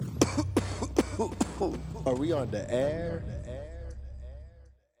Are we on the air?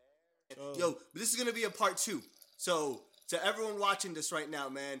 Yo, this is gonna be a part 2. So to everyone watching this right now,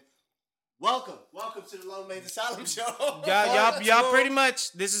 man, welcome to the Lone Man's Asylum Show. Y'all pretty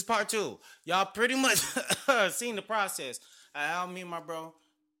much. This is part 2. Y'all pretty much seen the process. How me and my bro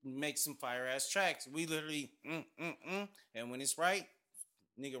make some fire ass tracks. We literally and when it's right,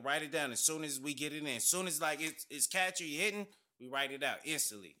 nigga write it down as soon as we get it in. As soon as like it's catchy hitting, we write it out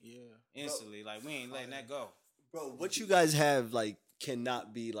instantly. Yeah, instantly. Bro, like we ain't letting that go. Bro, what you guys have like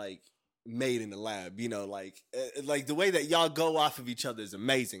cannot be like made in the lab. You know, like the way that y'all go off of each other is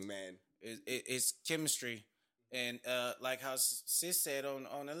amazing, man. It's chemistry, and like how Sis said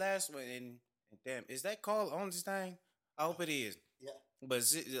on the last one. And damn, is that called on this thing? I hope it is. Yeah. But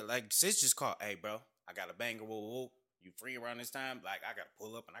like Sis just called, hey bro, I got a banger. Whoa. You free around this time? Like I gotta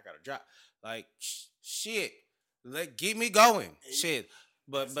pull up and I gotta drop. Like shit. Get me going. Hey, shit.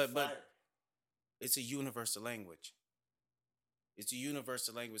 But it's a universal language. It's a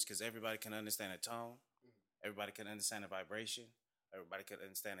universal language because everybody can understand a tone. Everybody can understand a vibration. Everybody can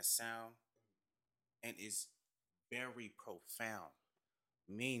understand a sound. And it's very profound.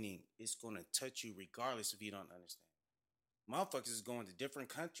 Meaning it's going to touch you regardless if you don't understand. Motherfuckers is going to different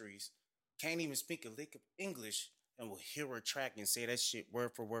countries, can't even speak a lick of English, and will hear a track and say that shit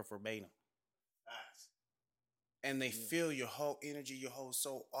word for word verbatim. Nice. And they feel your whole energy, your whole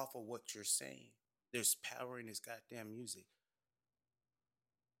soul off of what you're saying. There's power in this goddamn music.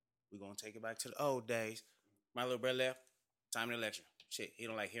 We're going to take it back to the old days. My little brother left. Time to lecture. Shit, he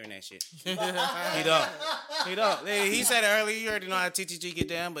don't like hearing that shit. He don't. He said it earlier. You already know how TTG get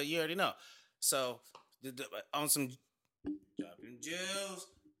down, but you already know. So, on some drop them jewels.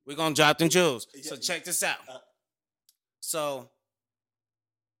 We're going to drop them jewels. So, check this out. So,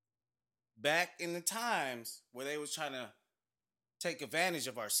 back in the times where they was trying to take advantage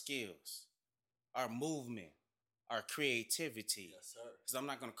of our skills, our movement, our creativity. Yes, sir. Because I'm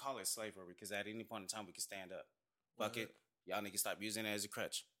not going to call it slavery because at any point in time we can stand up. Fuck it. Y'all niggas stop using it as a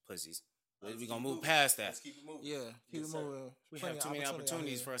crutch. Pussies. We're going to move past that. Let's keep it moving. Yeah, keep it moving. We have too many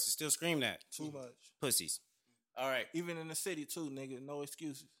opportunities for us to still scream that. Too much. Pussies. All right. Even in the city too, nigga. No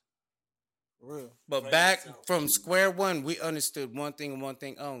excuses. For real. But back from square one, we understood one thing and one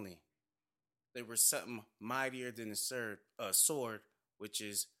thing only. There was something mightier than a sword, which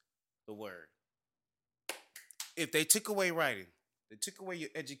is the word. If they took away writing, they took away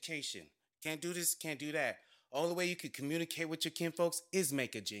your education, can't do this, can't do that. Only way you could communicate with your kinfolks is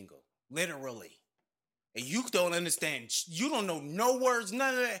make a jingle. Literally. And you don't understand. You don't know no words,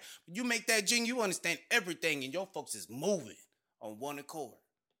 none of that. You make that jingle, you understand everything, and your folks is moving on one accord.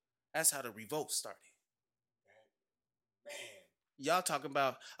 That's how the revolt started. Man. Y'all talking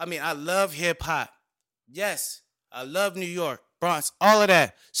about, I love hip-hop. Yes, I love New York, Bronx, all of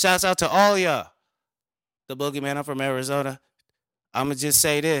that. Shouts out to all y'all. The Boogeyman, I'm from Arizona. I'm going to just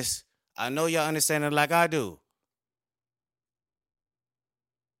say this. I know y'all understand it like I do.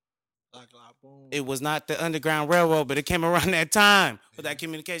 It was not the Underground Railroad, but it came around that time with that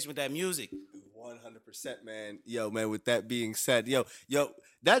communication, with that music. 100%, man. Yo, man, with that being said,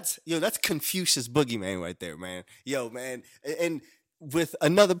 that's Confucius Boogeyman right there, man. Yo, man. And with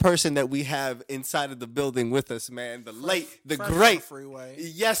another person that we have inside of the building with us, man, the great freeway.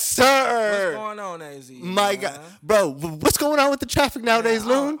 Yes, sir. What's going on, AZ? My God, bro, what's going on with the traffic nowadays,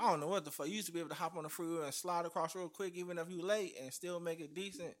 Loon? I don't know what the fuck. You used to be able to hop on the freeway and slide across real quick, even if you late, and still make it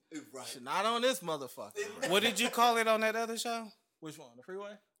decent. Right. Not on this motherfucker. What did you call it on that other show? Which one? The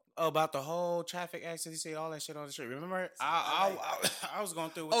freeway? Oh, about the whole traffic accident. You see all that shit on the street. Remember? I was going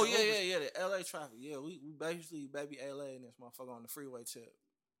through. With the LA traffic. Yeah, we basically baby LA in this motherfucker on the freeway tip.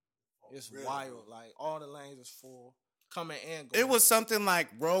 It's really wild. Like all the lanes is full, coming and going. It was something like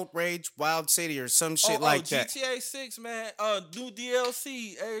Road Rage Wild City or some shit like that. GTA 6, man. New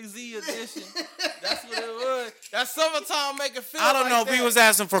DLC AZ edition. That's what it was. That summertime make it feel. I don't know if he was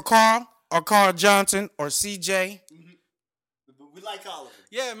asking for Carl or Carl Johnson or CJ. Mm-hmm. We like all of them.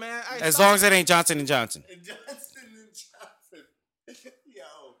 Yeah, man. As long as it ain't Johnson and Johnson. Yo.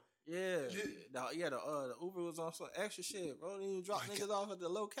 Yeah. The Uber was on some extra shit, bro. They even drop niggas off at the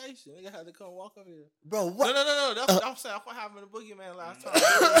location. Nigga had to come walk up here. Bro, what? No. That's what I'm saying. That's what happened to Boogeyman last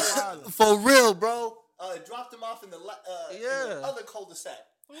time. For real, bro. Dropped him off in the other cul-de-sac.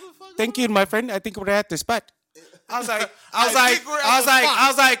 Thank you, my friend. I think we're at the spot. I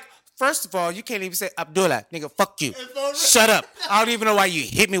was like, first of all, you can't even say Abdullah. Nigga, fuck you. Shut up. I don't even know why you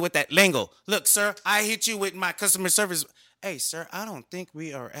hit me with that lingo. Look, sir, I hit you with my customer service. Hey, sir, I don't think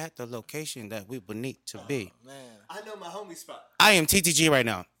we are at the location that we would need to be. Man. I know my homie spot. I am TTG right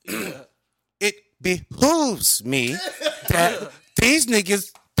now. It behooves me that these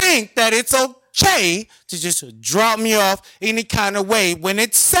niggas think that it's okay okay to just drop me off any kind of way when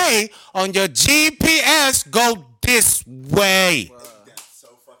it say on your GPS go this way. That's so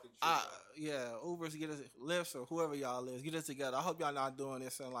fucking true. Yeah, Ubers get us Lyfts or whoever y'all is, get us together. I hope y'all not doing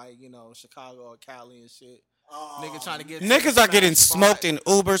this in like Chicago or Cali and shit. Nigga trying to get Niggas are getting fast smoked spot. in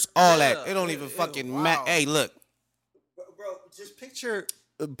Ubers, all Yeah, that. It don't even it- fucking wow. matter. Hey, look. Bro, just picture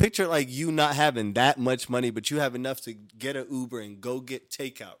like you not having that much money, but you have enough to get an Uber and go get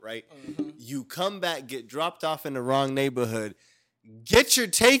takeout, right? You come back, get dropped off in the wrong neighborhood, get your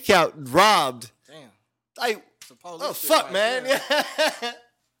takeout robbed. Damn. Like, Some police oh shit fuck, right man. there.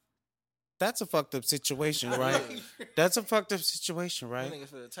 That's a fucked up situation, right? That's a fucked up situation, right? Niggas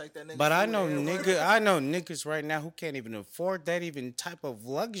finna take that nigga But I food know everywhere. I know niggas right now who can't even afford that even type of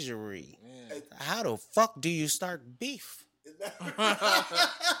luxury. Man. How the fuck do you start beef?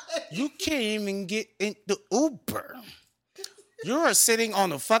 You can't even get in the Uber. You are sitting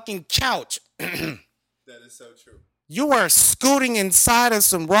on a fucking couch. That is so true. You are scooting inside of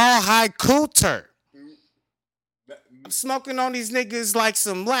some raw high cooter. I'm smoking on these niggas like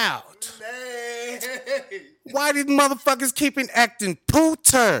some loud. Why these motherfuckers keeping acting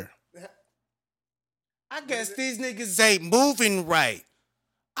pooter? I guess these niggas ain't moving right.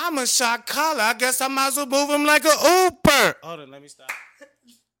 I'm a shot caller. I guess I might as well move him like a Uber. Hold on, let me stop.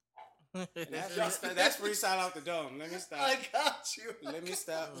 That's freestyle off the dome. Let me stop. I got you. Let me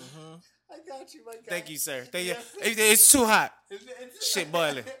stop. I got you, my guy. Thank you, sir. Thank you. It's too hot. Shit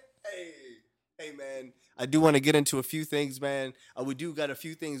boiling. Hey, man. I do want to get into a few things, man. We do got a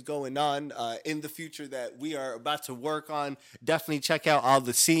few things going on in the future that we are about to work on. Definitely check out all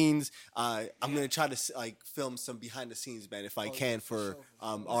the scenes. I'm gonna try to film some behind the scenes, man, if I can for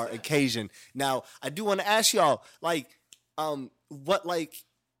our occasion. Now, I do want to ask y'all,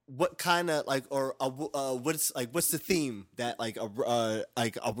 what kind of what's the theme that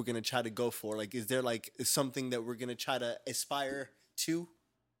we're gonna try to go for? Like, is there something that we're gonna try to aspire to?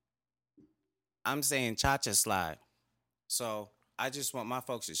 I'm saying cha-cha slide. So I just want my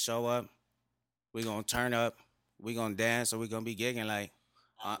folks to show up. We're going to turn up. We're going to dance, or we're going to be gigging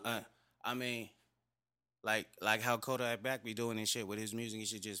I mean, like how Kodak Black be doing and shit with his music. He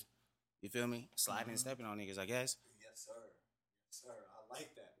should just, you feel me? Sliding and stepping on niggas, I guess. Yes, sir. Yes, sir. I like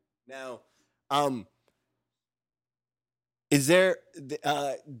that. Now, is there,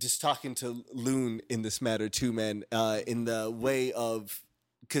 just talking to Loon in this matter too, man, in the way of,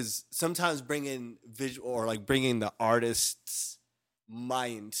 because sometimes bringing visual or bringing the artist's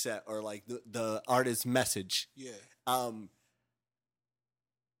mindset or the artist's message. Yeah.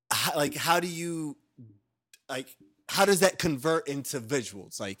 How do you how does that convert into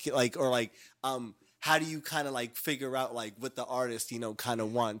visuals? How do you kind of figure out what the artist kind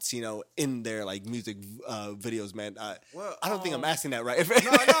of wants in their music videos, man? Well, I don't think I'm asking that right. No.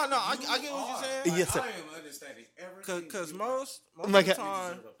 I get what you're saying. Yes, sir. I am understanding everything. Because most Oh of my the God.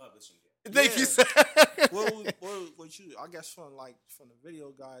 time, Thank you, Yeah. sir. what you, I guess from the video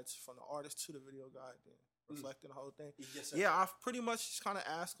guides, from the artist to the video guide, then reflecting the whole thing. Yes, sir. Yeah, I've pretty much just kind of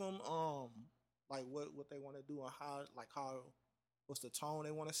asked them, what they want to do and how what's the tone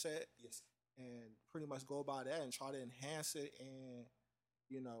they want to set. Yes. And pretty much go by that and try to enhance it and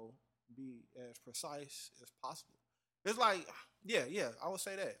be as precise as possible. It's yeah, I would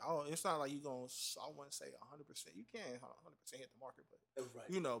say that. It's not like I wouldn't say 100%. You can't 100% hit the market, but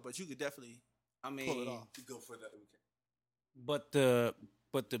Right. but you could definitely I mean, pull it off. To go for that. Okay.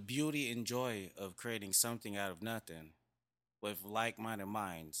 but the beauty and joy of creating something out of nothing with like-minded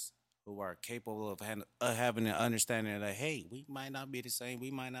minds who are capable of having an understanding that, hey, we might not be the same, we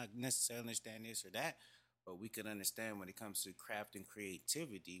might not necessarily understand this or that, but we can understand when it comes to craft and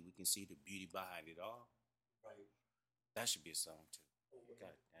creativity, we can see the beauty behind it all. Right. That should be a song too. God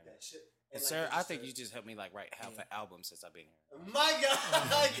damn it. That shit. And sir, I think you just helped me write half an album since I've been here. My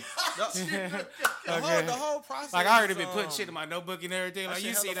God. The whole process. Like I already is, been putting shit in my notebook and everything. that Like shit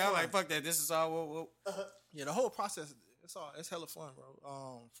you see hella that, I'm fun. like fuck that. This is all. Whoa. Yeah, the whole process. It's hella fun,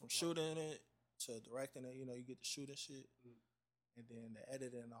 bro. From shooting it to directing it, you get the shooting shit, and then the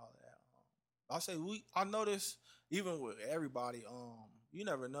editing and all that. I notice even with everybody, you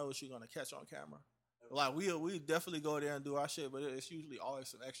never know what you're gonna catch on camera. Like we definitely go there and do our shit, but it's usually always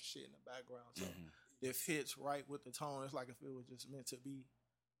some extra shit in the background. So it fits right with the tone. It's like if it was just meant to be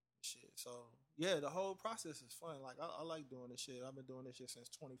shit. So yeah, the whole process is fun. Like I like doing this shit. I've been doing this shit since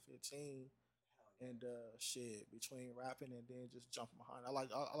 2015. And shit, between rapping and then just jumping behind. I like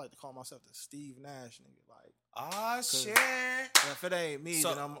to call myself the Steve Nash nigga. Like, Oh shit. if it ain't me, So-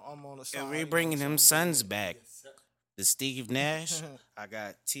 then I'm on the side. And we you know, bringing so them I'm sons doing it. back. The Steve Nash. I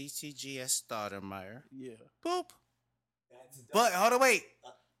got TTGS Staudermeyer. Yeah. Boop. But hold on, wait.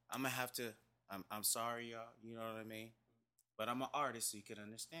 I'm gonna have to I'm sorry, y'all. You know what I mean? But I'm an artist, so you can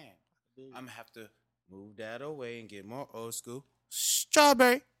understand. I'm gonna have to move that away and get more old school.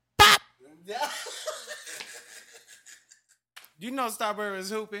 Strawberry pop. You know Strawberry was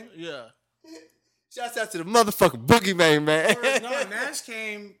hooping. Yeah. Shouts out to the motherfucking boogeyman, man. No, Nash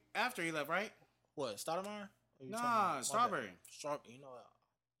came after he left, right? What, Stoudemire? Nah, Strawberry. Strawberry. You know,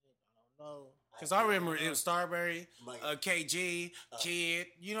 I don't know. Because I remember it was Starberry, KG, Kid.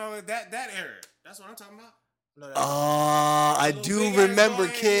 You know that era. That's what I'm talking about. No, I do remember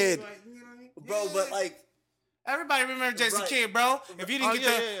Kid, bro. But like, everybody remember Jason Right. Kidd, bro. If you didn't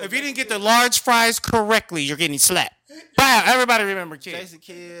yeah, if you didn't get the large fries correctly, you're getting slapped. Wow, everybody remember Kidd. Jason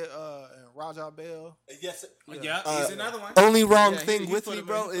Kidd and Rajah Bell. yes. Yeah, he's another one. Only wrong Yeah, thing he with put me, him-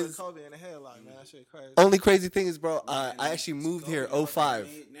 bro, he put is Kobe in the headlock, man. That shit crazy. only crazy thing is, bro. I actually moved here 05.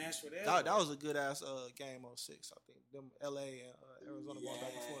 That was a good ass game 06. I think them LA and Arizona going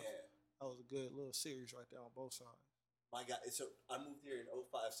back and forth. That was a good little series right there on both sides. My God, so I moved here in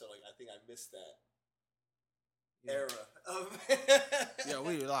 05, so like I think I missed that Yeah. era. Yeah,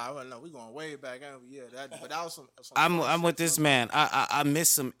 we going way back. Yeah, but that was some I'm with this man. I miss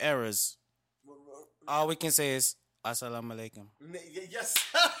some eras. All we can say is Assalamu alaikum. Yes,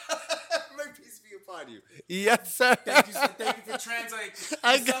 may peace be upon you. Yes, sir. Thank you for translating.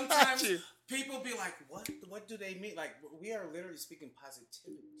 I got Sometimes you. people be like, what do they mean? Like, we are literally speaking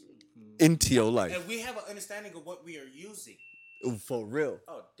positivity. Into your life, And we have an understanding of what we are using. for real.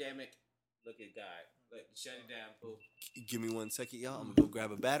 Oh, damn it. Look at God. Look, shut it down, fool. Give me 1 second, y'all. I'm gonna go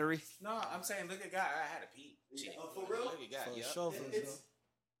grab a battery. No, I'm saying, look at God. I had a pee. Shit. for real? Look at God. For Yeah. sure, for sure.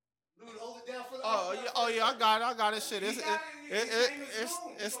 Hold it down for the. Oh yeah, I got it. Shit,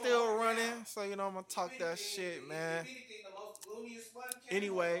 it's still running. So you know I'm gonna talk that shit, man.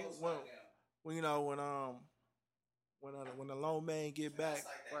 Anyway, when when the lone man get back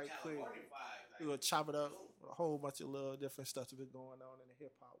right quick, we gonna chop it up with a whole bunch of little different stuff that's been going on in the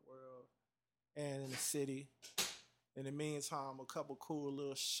hip hop world and in the city. In the meantime, a couple cool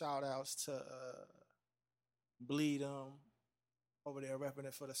little shout outs to Bleed over there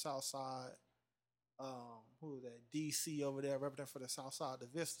repping for the South Side. Who was that? DC over there repping for the South Side, the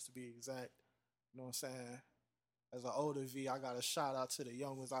Vistas to be exact. You know what I'm saying? As an older V, I got a shout out to the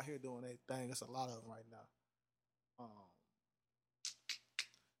young ones out here doing their thing. There's a lot of them right now.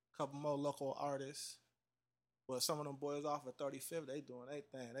 Couple more local artists. But some of them boys off at 35th, they doing their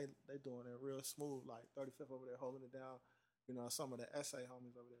thing. They doing it real smooth. Like 35th over there holding it down. You know, some of the SA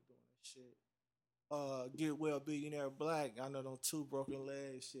homies over there doing that shit. Get Well Billionaire Black. I know them Two Broken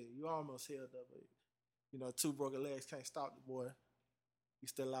Legs shit. You almost held up, but you know, Two Broken Legs can't stop the boy. He's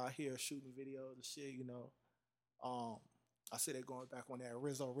still out here shooting videos and shit, you know. I see they going back on that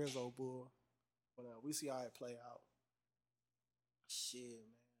Rizzo bull. But we see how it play out. Shit,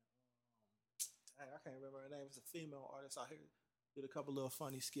 man. Dang, I can't remember her name. It's a female artist out here. Did a couple little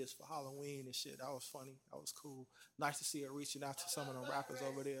funny skits for Halloween and shit. That was funny. That was cool. Nice to see her reaching out to some of them rappers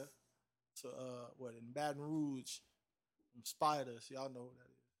over there. To in Baton Rouge, from Spiders. Y'all know who that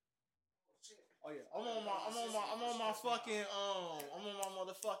is. Oh yeah, I'm on my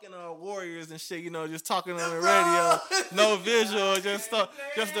motherfucking Warriors and shit. You know, just talking on the radio, no visual, just the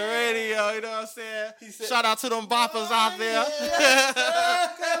radio. You know what I'm saying? Shout out to them boppers out there. You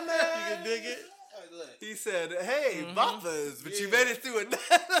can dig it. He said, "Hey, boppers, but you made it through it."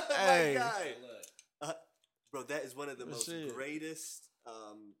 Hey. My guy. Bro, that is one of the most shit. greatest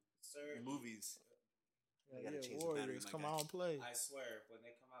movies. I gotta change the battery, Warriors, my come guy. on, play. I swear, when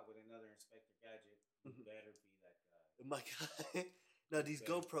they come out with another Inspector Gadget, it better be that guy. My God. No, these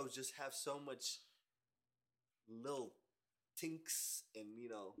GoPros just have so much little tinks and, you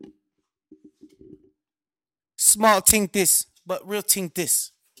know. Small tink this, but real tink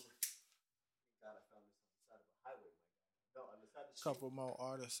this. God, I found this on the side of a highway. No, on the side of the street. Couple more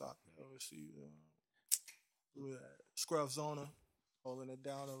artists out there. Let's see. Who that? Scruff Zona holding it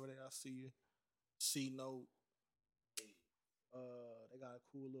down over there. I see you. C Note. They got a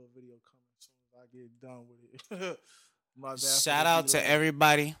cool little video coming as soon as I get done with it. My bad for Shout the out to delay.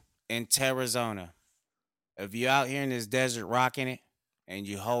 everybody in Terrazona. If you're out here in this desert rocking it and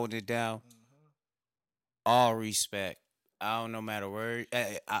you hold it down, all respect. I don't no matter where.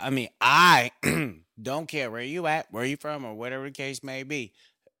 I don't care where you at, where you from, or whatever the case may be.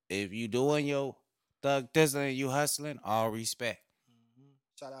 If you doing your thug dizzling, you hustling, all respect.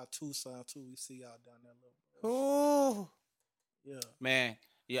 Shout out Tucson too. We see y'all down there, little. Ooh, Yeah. man,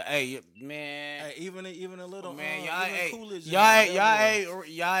 yeah, hey, man. Hey, even a little Man, even Coolidge in y'all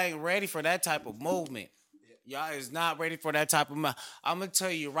there. ain't ready for that type of movement. Y'all is not ready for that type of I'm gonna tell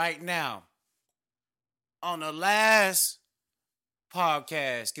you right now. On the last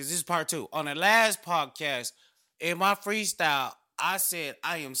podcast, because this is part 2. On the last podcast, in my freestyle, I said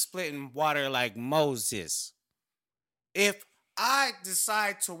I am splitting water like Moses. If I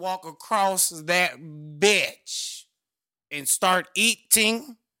decide to walk across that bitch and start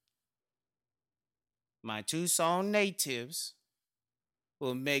eating, my Tucson natives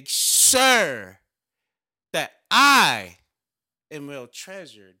will make sure that I am real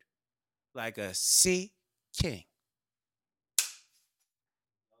treasured like a sea king.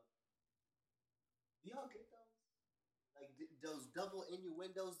 Y'all get those? Like those double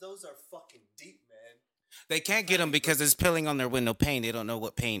innuendos, those are fucking deep, man. They can't get them because it's peeling on their window pane. They don't know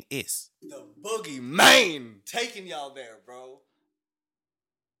what pain is. The boogeyman taking y'all there, bro.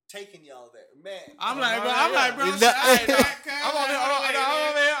 Taking y'all there, man. I'm like, bro. I'm over here.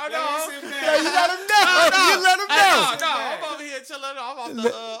 No, you let him know. You let him know. No, I'm over here chilling. I'm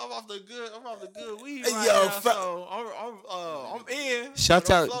off the good weed right Yo, now. So I'm in. Shout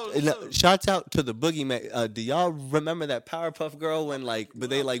out to the boogeyman. Do y'all remember that Powerpuff Girl when but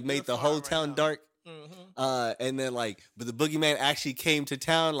they made the whole town dark? Mm-hmm. And then but the boogeyman actually came to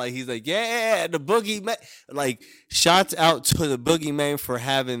town. Like he's like, yeah, the boogeyman. Like, shouts out to the boogeyman for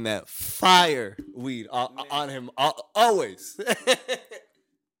having that fire weed on him always.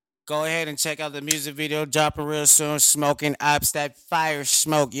 Go ahead and check out the music video. Dropping real soon. Smoking ops, that fire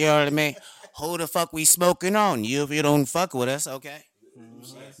smoke. You know what I mean? Who the fuck we smoking on? You, if you don't fuck with us, okay?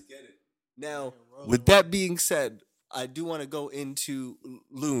 Let's get it. Now, with that being said, I do want to go into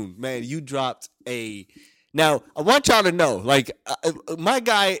Loon. Man, you dropped a... Now, I want y'all to know, my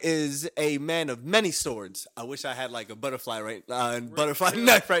guy is a man of many swords. I wish I had a butterfly butterfly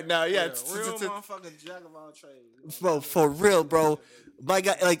knife right now. Yeah, real motherfucking jack of all trades. Bro, for real, bro. My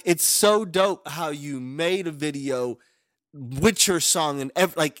guy, it's so dope how you made a video with your song and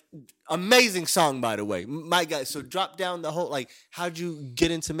amazing song, by the way. My guy, so drop down the whole, how'd you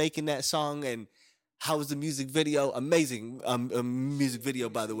get into making that song and how was the music video? Amazing music video,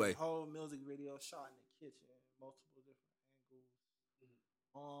 by the way. Whole music video shot in the kitchen, multiple different angles.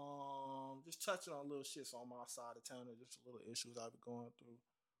 Just touching on little shits on my side of town and just little issues I've been going through.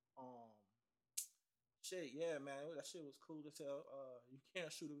 Shit, yeah, man, that shit was cool to tell. You can't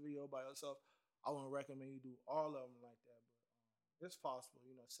shoot a video by yourself. I wouldn't recommend you do all of them like that, but it's possible.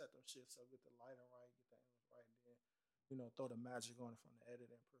 Set them shits up, get the lighting right, get the angles right, and then throw the magic on it from the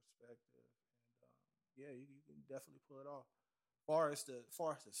editing perspective. Yeah, you can definitely pull it off. Far as the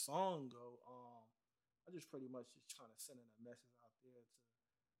song go, I just pretty much just trying to send in a message out there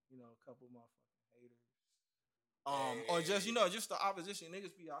to, a couple motherfucking haters. Or just just the opposition.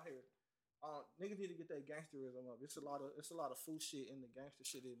 Niggas be out here. Niggas need to get that gangsterism up. It's a lot of fool shit in the gangster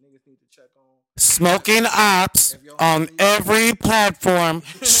shit that niggas need to check on. Smoking ops on every platform,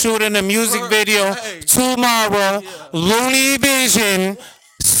 shooting a music video tomorrow. Yeah. Looney Vision,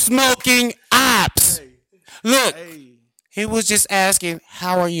 smoking ops. Look, he was just asking,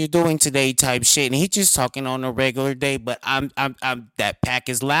 "How are you doing today?" type shit, and he just talking on a regular day. But I'm that pack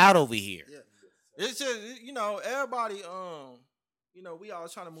is loud over here. Yeah. It's just everybody we all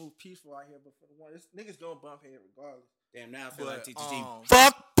trying to move peaceful out here, but for the one, niggas gonna bump head regardless. Damn, now I feel like Teacher G.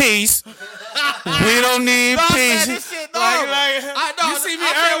 Fuck peace. We don't need peace. You see me earlier.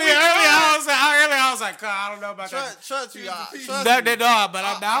 I was like, I don't know about that. Trust me, but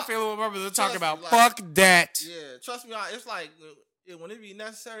I feel what my brother talking about. Fuck that. Yeah, trust me. It's when it be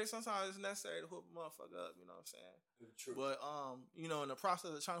necessary, sometimes it's necessary to hook a motherfucker up. You know what I'm saying? True. But in the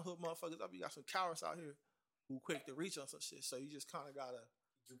process of trying to hook motherfuckers up, you got some cowards out here who quick to reach on some shit. So you just kind of gotta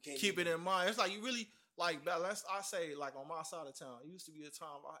keep it in mind. It's like you really I say on my side of town. It used to be a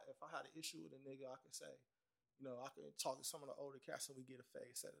time if I had an issue with a nigga, I could say, I could talk to some of the older cats and we get a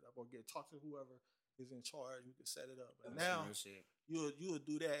fade, set it up, or talk to whoever is in charge. You can set it up. But now you would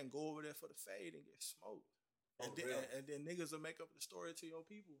do that and go over there for the fade and get smoked. And then niggas will make up the story to your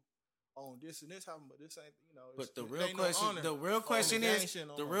people. This and this happened, but this ain't. But the real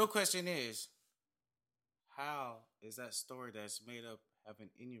question is, how is that story that's made up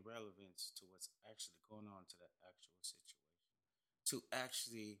having any relevance to what's actually going on to that actual situation? To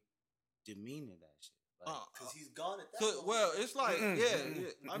actually demean that shit. Because he's gone at that. Well, it's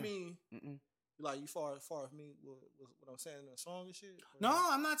I mean, you far as me, what I'm saying in the song and shit? No,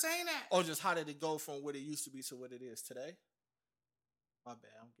 I'm not saying that. Or just how did it go from what it used to be to what it is today? My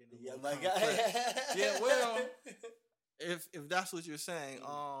bad, I'm getting well, if that's what you're saying,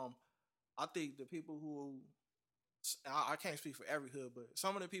 I think the people who I can't speak for every hood, but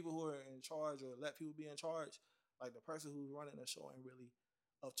some of the people who are in charge or let people be in charge, like the person who's running the show ain't really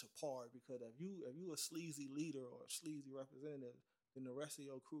up to par, because if you a sleazy leader or a sleazy representative, then the rest of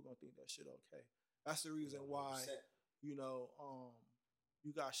your crew gonna think that shit okay. That's the reason why,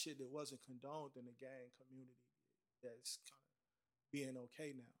 you got shit that wasn't condoned in the gang community that's kind of being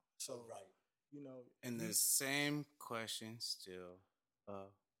okay now. So Right. you know, And the same question still apply.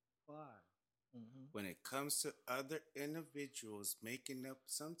 When it comes to other individuals making up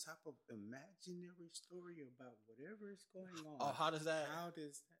some type of imaginary story about whatever is going on. Oh, how does that?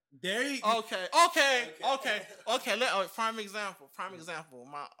 There you Okay. Prime example.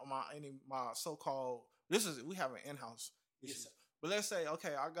 My so-called we have an in-house issue. Yes, sir. But let's say,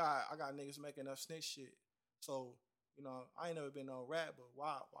 okay, I got niggas making up snitch shit. So, I ain't never been on rap, but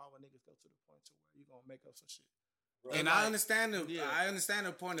why would niggas go to the point to where you gonna make up some shit? Right. And like, I understand yeah.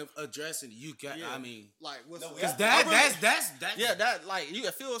 the point of addressing. You got. Yeah. I mean, Like, what's No, we because have that's yeah, that like you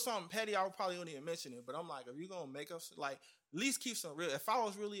if it was something petty, I would probably wouldn't even mention it. But I'm like, if you gonna make us like at least keep some real. If I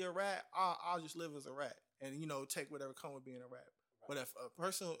was really a rat, I'll just live as a rat and take whatever come with being a rat. But if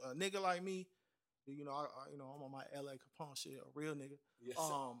a nigga like me, I'm on my LA Capone shit, a real nigga. Yes,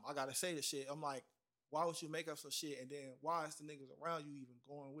 sir. I gotta say the shit. I'm like, why would you make up some shit and then why is the niggas around you even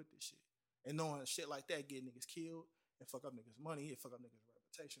going with this shit and knowing shit like that get niggas killed and fuck up niggas' money and fuck up niggas'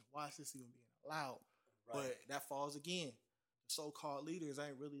 reputation? Why is this even being allowed? Right. But that falls again. The so-called leaders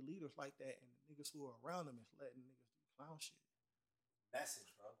ain't really leaders like that, and the niggas who are around them is letting niggas do clown shit.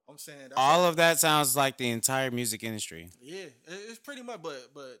 Message, bro. I'm saying all of that sounds like the entire music industry. Yeah, it's pretty much.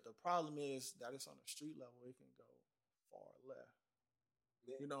 But the problem is that it's on the street level. It can go far left.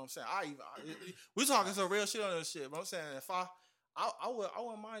 Yeah. You know what I'm saying? We talking some real shit on this shit. But I'm saying if I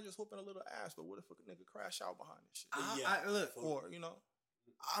wouldn't mind just whooping a little ass. But what if a nigga crash out behind this shit? Look, Or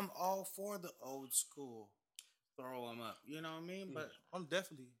I'm all for the old school. Throw them up. You know what I mean? But I'm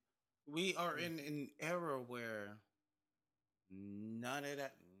definitely. we are in an era where none of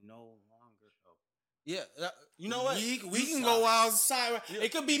that no longer go. Yeah, you know what? We can go outside. Right? Yeah.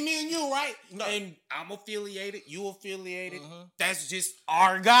 It could be me and you, right? No. And I'm affiliated. You affiliated. Mhm. That's just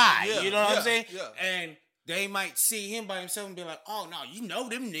our guy. Yeah, You know what yeah, I'm saying? yeah. And they might see him by himself and be like, "Oh no, you know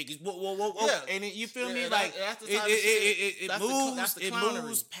them niggas." Whoa. Yeah. And you feel Yeah, me? that- Like that's the it type of shit. it That's the moves. that's the It clownery.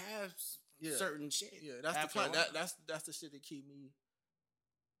 moves past Yeah. certain shit. Yeah, that's After the a while. that's the shit that keep me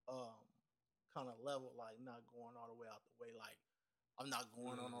kind of level, like not going all the way out the way. Like I'm not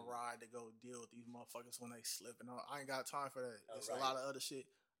going on a ride to go deal with these motherfuckers when they slip and all. I ain't got time for that. There's a lot of other shit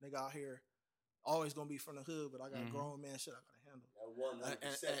nigga out here always gonna be from the hood, but I got grown man shit I gotta handle.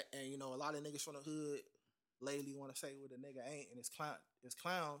 100%. And a lot of niggas from the hood lately want to say what a nigga ain't, and it's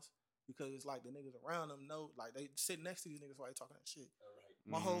clowns because it's like the niggas around them know, like they sit next to these niggas while they talking that shit.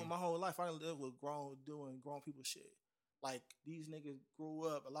 All right. My whole life I done lived with doing grown people shit. Like these niggas grew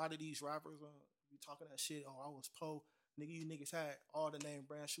up. A lot of these rappers be talking that shit. Oh, I was poor. Nigga, you niggas had all the name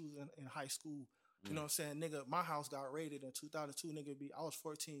brand shoes in high school. You know what I'm saying? Nigga, my house got raided in 2002. Nigga, I was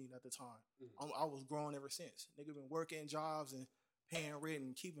 14 at the time. I was grown ever since. Nigga been working jobs and paying rent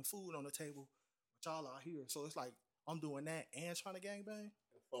and keeping food on the table. But y'all out here. So it's like I'm doing that and trying to gangbang.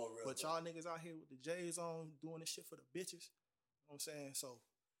 For real, But bro. y'all niggas out here with the J's on doing this shit for the bitches. You know what I'm saying? So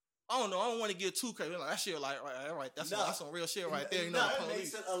I don't know. I don't want to get too crazy. Like that shit, like right. That's some real shit right there. You know, it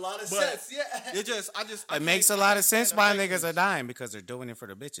makes a lot of But sense. Yeah. It makes a lot of sense why niggas are dying because they're doing it for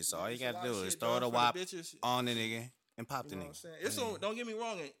the bitches. So all you There's gotta a lot of do is shit throw done the for wop bitches. on the nigga and pop the You know what I'm nigga. saying? It's some, don't get me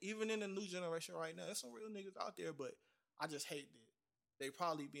wrong, and even in the new generation right now, there's some real niggas out there, but I just hate that they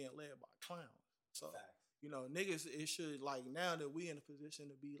probably being led by clowns. So, niggas, it should, like, now that we in a position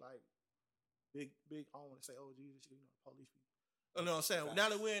to be, like, big, I don't want to say OGs, police people. You know what I'm saying? Facts. Now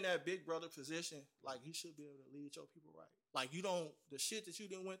that we're in that big brother position, like, you should be able to lead your people right. Like, the shit that you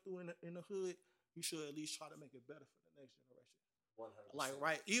didn't went through in the hood, you should at least try to make it better for the next generation. 100%. Like,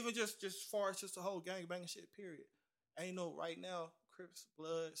 right, even just far as just the whole gangbanging shit, period. Ain't no, right now, Crips,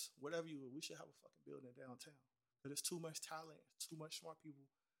 Bloods, whatever we should have a fucking building downtown. But there's too much talent, too much smart people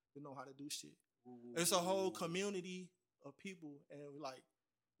to know how to do shit. It's a whole community of people, and like,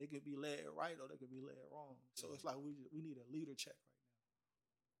 they could be led right or they could be led wrong. So it's like we need a leader check right now.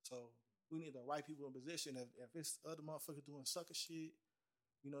 So we need the right people in position. If it's other motherfuckers doing sucker shit,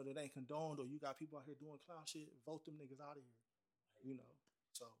 that ain't condoned, or you got people out here doing clown shit, vote them niggas out of here.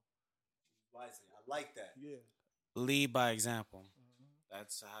 So Wisely. I like that. yeah. Lead by example.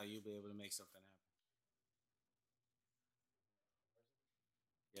 That's how you'll be able to make something happen.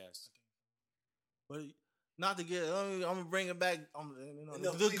 Yes. But not to get, I'm gonna bring it back.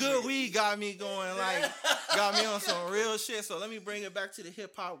 No, the please good bring it. weed got me going, like got me on some real shit. So let me bring it back to the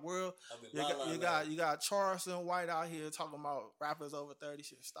hip hop world. You got Charleston White out here talking about rappers over 30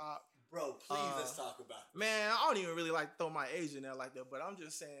 should stop. Bro, please let's talk about it. Man, I don't even really like throw my age in there like that, but I'm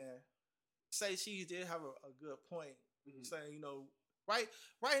just saying, Say Cheese did have a good point, saying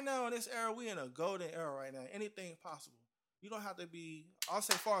right now in this era, we in a golden era right now. Anything possible. you don't have to be. I'll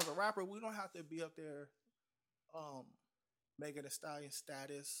say, as far as a rapper, we don't have to be up there, Megan Thee Stallion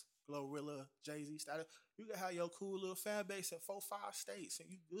status, Glorilla, Jay-Z status. You can have your cool little fan base in 4-5 states, and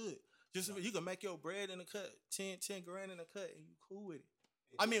you good. Just you can make your bread in the cut, 10 grand in the cut, and you cool with it.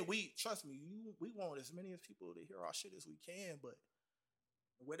 I mean, trust me, we want as many people to hear our shit as we can, but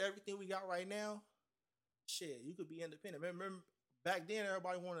with everything we got right now, shit, you could be independent. Remember back then,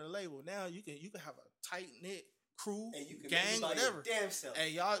 everybody wanted a label. Now you can have a tight knit crew, And you can gang, whatever. Damn self.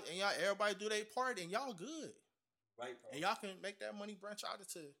 And y'all, everybody do their part, and y'all good. Right, bro. And y'all can make that money branch out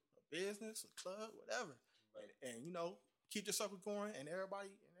into a business, a club, whatever. Right. And keep the circle going, and everybody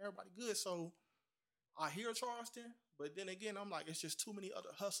good. So I hear Charleston, but then again, I'm like, it's just too many other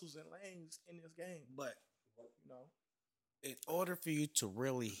hustles and lanes in this game. But In order for you to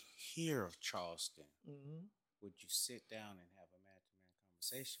really hear Charleston, mm-hmm. would you sit down and have a man-to-man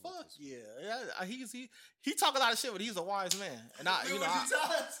conversation? Fuck with this yeah. He talk a lot of shit, but he's a wise man. And he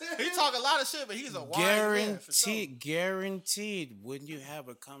he talk a lot of shit, but he's a wise man. For sure. Guaranteed. When you have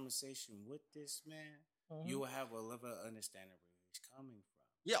a conversation with this man, Mm-hmm. you will have a level of understanding where he's coming from.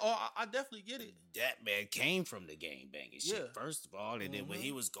 Yeah, I definitely get it. That man came from the gang banging shit, Yeah. first of all. And then when Mhm.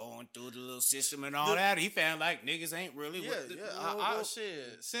 he was going through the little system and all that, he found like niggas ain't really what the, I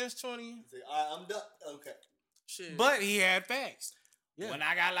shit. Since 20, I'm done. Okay. shit. But he had facts. Yeah. When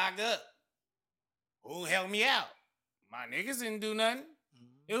I got locked up, who helped me out? My niggas didn't do nothing. Mm-hmm.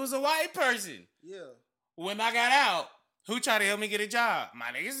 It was a white person. Yeah. When I got out, who tried to help me get a job?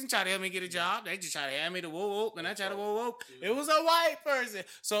 My niggas didn't try to help me get a job. They just tried to hand me the whoop, and I tried to whoop. It was a white person.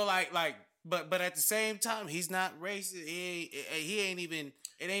 So but at the same time, he's not racist. He ain't even.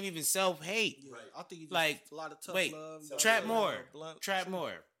 It ain't even self-hate. Right. I think he just Like, a lot of tough wait, love. Trap Yeah. more. Blunt. Trap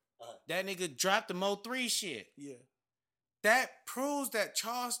more. That nigga dropped the Mo 3 shit. Yeah. That proves that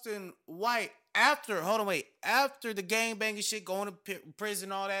Charleston White, after the gang banging shit, going to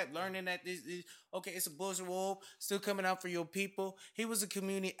prison, all that, learning that this it's a bullshit wolf, still coming out for your people. He was a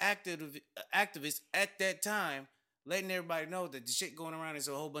community activist at that time, letting everybody know that the shit going around is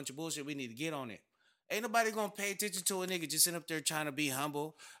a whole bunch of bullshit. We need to get on it. Ain't nobody gonna pay attention to a nigga just sitting up there trying to be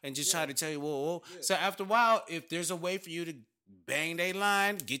humble and just try to tell you, whoa. Yeah. So after a while, if there's a way for you to bang they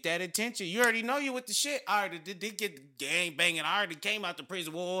line, get that attention. You already know you with the shit. I already did get gang banging. I already came out the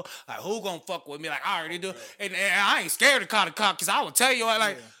prison wall. Like, who gonna fuck with me? Like, I already do. And I ain't scared to call the cop because I will tell you,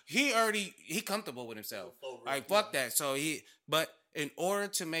 he comfortable with himself. Like, fuck that. So but in order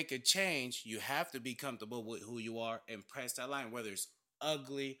to make a change, you have to be comfortable with who you are and press that line, whether it's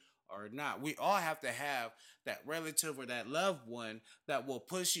ugly or not. We all have to have that relative or that loved one that will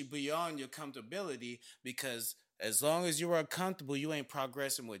push you beyond your comfortability, because as long as you are comfortable, you ain't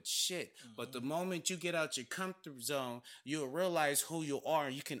progressing with shit. Mm-hmm. But the moment you get out your comfort zone, you'll realize who you are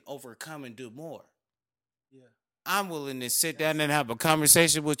and you can overcome and do more. Yeah. I'm willing to sit down and have a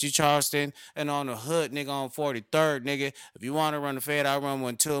conversation with you, Charleston, and on the hood, nigga, on 43rd, nigga. If you want to run the Fed, I'll run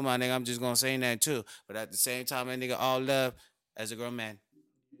one too, my nigga. I'm just going to say that too. But at the same time, that nigga, all love as a grown man.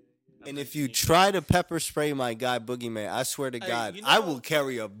 And if you try to pepper spray my guy Boogeyman, I swear to God, I will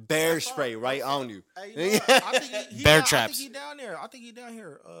carry a bear spray right on you. Hey, you know what? I think he Bear down, traps. I think he down there. I think he down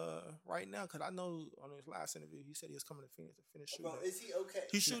here right now, because I know on his last interview he said he was coming to Phoenix to finish shooting. Bro, is he okay?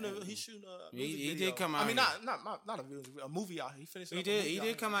 He's shooting a music He video. did come out. I mean, here. not a music video, a movie out. He finished. He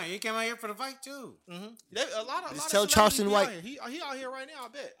did come out. He came out here for the fight too. Mm-hmm. A lot Just of tell Charleston celebrities White- be out here. He out here right now.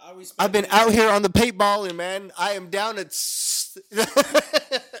 I bet. I've been out here on the paintballing, man. I am down at.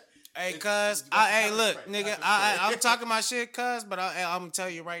 Hey, cuz, hey, look, nigga, I'm talking my shit, cuz, but I'm gonna tell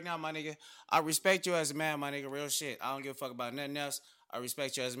you right now, my nigga, I respect you as a man, my nigga, real shit. I don't give a fuck about nothing else. I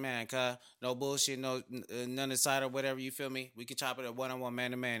respect you as a man, cuz. No bullshit, none aside or whatever, you feel me? We can chop it at one-on-one,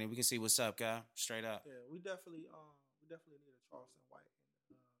 man-to-man, and we can see what's up, cuz. Straight up. Yeah, we definitely need a Charleston White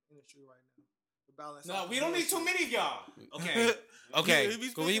in the industry right now. To balance No, out we the don't need too bullshit. many of y'all. Okay. Okay. He be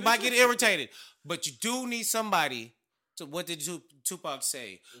Because we speaking might the get truth. irritated. But you do need somebody to, what did Tupac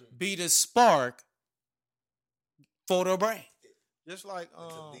say? Be the spark for the brain. Just like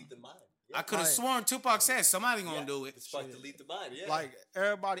To lead the mind. I could have Right. sworn Tupac said somebody gonna do it. The spark to lead the mind. Yeah. like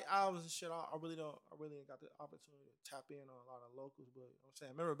everybody albums and shit. I really ain't got the opportunity to tap in on a lot of locals. But you know what I'm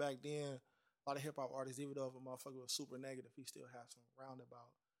saying, remember back then, a lot of hip hop artists, even though if a motherfucker was super negative, he still had some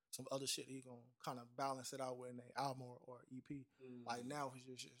roundabout, some other shit he gonna kind of balance it out with in their album or EP. Like now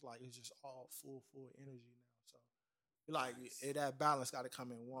it's just all full energy now. So like that balance got to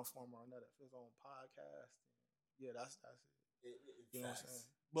come in one form or another. If it's on podcast, yeah, that's it. You know what I'm saying?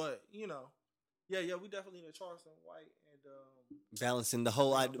 But we definitely need a Charleston White and Balancing the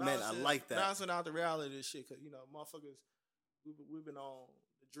whole idea. Man, I like that. balancing out the reality of this shit, because motherfuckers, we've been on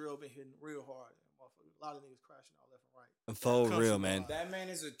the drill, been hitting real hard. And motherfuckers, a lot of niggas crashing out left and right. For Comes real, from man. God. That man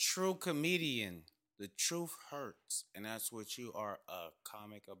is a true comedian. The truth hurts, and that's what you are a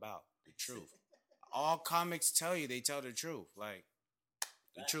comic about. The truth. All comics tell you, they tell the truth. Like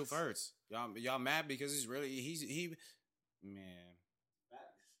the truth hurts. Y'all mad because he man.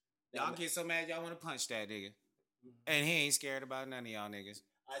 Y'all get so mad y'all want to punch that nigga, and he ain't scared about none of y'all niggas.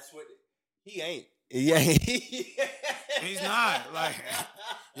 I swear, He ain't. Yeah. He's not. Like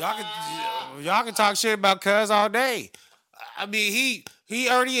y'all can talk shit about Cuz all day. I mean, he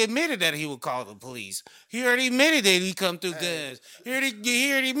already admitted that he would call the police. He already admitted that he come through guns. He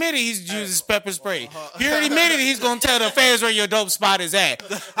already admitted he's using pepper spray. He already admitted he's gonna tell the feds where your dope spot is at.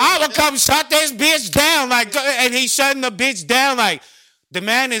 I'ma come shut this bitch down, like, and he's shutting the bitch down, like. The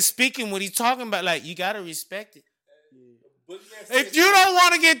man is speaking what he's talking about. Like, you gotta respect it. If you don't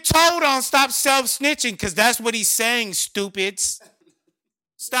want to get told on, stop self-snitching, because that's what he's saying, stupids.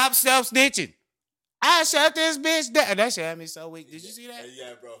 Stop self-snitching. I shut this bitch down. That shit had me so weak. Did you see that?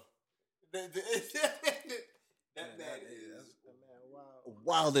 Yeah, bro. That man is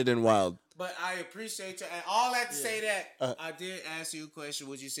Wilder than wild. But I appreciate you. And all that to say that, I did ask you a question.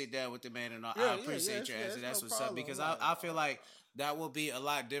 Would you sit down with the man or not? I appreciate your answer. That's what's up. Because I feel like that will be a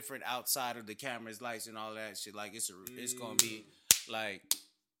lot different outside of the cameras, lights, and all that shit. Like, it's going to be, like...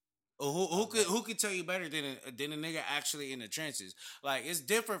 Who could tell you better than a nigga actually in the trenches? Like, it's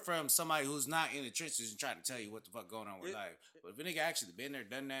different from somebody who's not in the trenches and trying to tell you what the fuck going on with life. But if a nigga actually been there,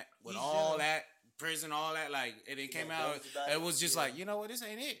 done that, with all that, prison, all that, like, and it came out, it was just like, you know what, this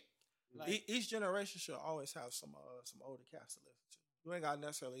ain't it. Like, Each generation should always have some older cats to listen to. You ain't got to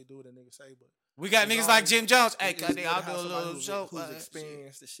necessarily do what a nigga say, but we got niggas like Jim Jones. Hey, it's good to I'll have do a somebody little show. who's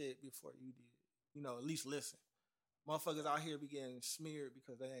experienced the shit before you did. You know, at least listen. Motherfuckers out here be getting smeared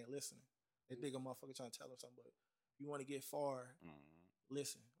because they ain't listening. They think a motherfucker trying to tell them something, but you want to get far,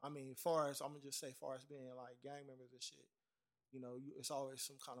 listen. I mean, far as, I'm going to just say, far as being like gang members and shit, you know, it's always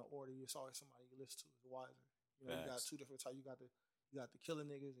some kind of order. It's always somebody you listen to is wiser. You know, you got two different types. You got the killing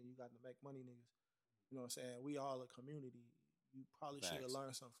niggas and you got the make money niggas. You know what I'm saying? We all a community. You probably should have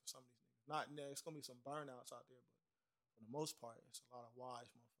learned something from some of these niggas. Not there's gonna be some burnouts out there, but for the most part, it's a lot of wise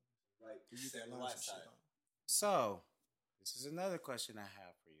motherfuckers. right. You can The learn wise some side. shit on. So, this is another question I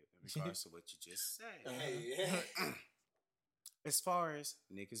have for you in regards to what you just said. Hey, As far as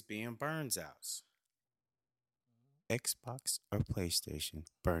niggas being burns outs, Xbox or PlayStation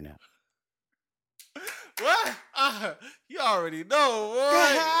burnout? What? You already know, boy.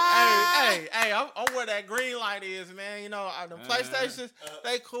 hey, I'm where that green light is, man. You know, the PlayStations,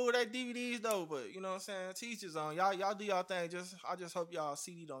 they cool, they DVDs though, but you know what I'm saying? Teachers on y'all do y'all thing. I just hope y'all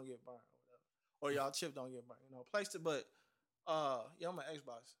CD don't get burned or y'all chip don't get burned. You know, PlayStation, but yeah, I'm an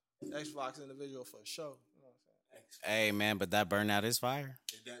Xbox individual for sure. You know what I'm saying? Hey, man, but that burnout is fire.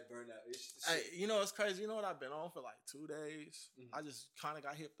 that burnout. It's Hey, you know what's crazy? You know what I've been on for like 2 days? I just kind of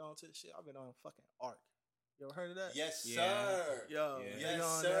got hipped onto the shit. I've been on fucking Ark. You ever heard of that? yes, Yeah. sir. Yo, Yeah. nigga Yes,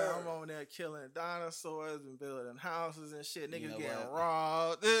 on sir. there, I'm on there killing dinosaurs and building houses and shit. Niggas know getting what?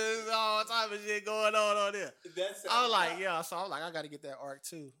 robbed. There's all type of shit going on there. That's I was like, yeah, so I'm like, I got to get that Ark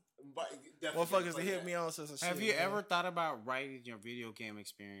too. Motherfuckers to hit me on some shit. Have you man. ever thought about writing your video game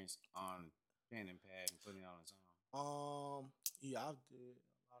experience on pen and pad and putting it on its own? Yeah, I did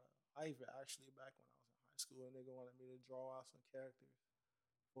a lot of. I even actually back when I was in high school, a nigga wanted me to draw out some characters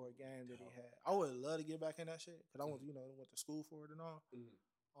for a game that he had. I would love to get back in that shit because I went, went to school for it and all. You just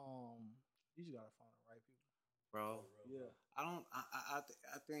gotta find the right people, Bro, Yeah, I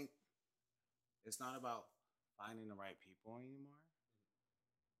think it's not about finding the right people anymore.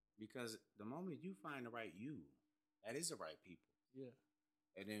 Because the moment you find the right you, that is the right people. yeah.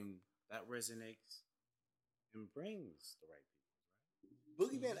 And then that resonates and brings the right people.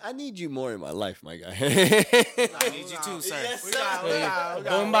 Boogeyman, I need you more in my life, my guy. I need you too, sir. Yes, We sir. got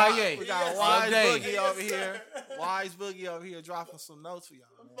Kumbaya. we got Yes, Wise sir. Boogie Yes, over here. Wise Boogie over here dropping some notes for y'all.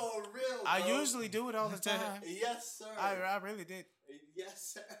 Man. For real, I bro. usually do it all the time. Yes, sir. I really did.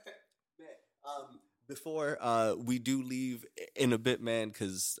 Yes, sir. Man, Before we do leave in a bit, man,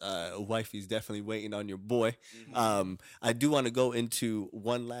 because wifey's definitely waiting on your boy. I do want to go into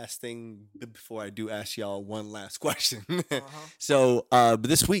one last thing before I do ask y'all one last question. So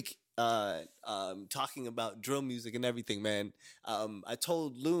this week, talking about drill music and everything, man. I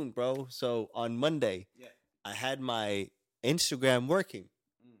told Loon, bro. So on Monday, I had my Instagram working,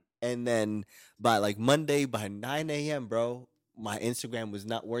 and then by like Monday by 9 a.m., bro. My Instagram was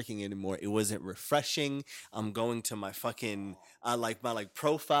not working anymore. It wasn't refreshing. I'm going to my fucking my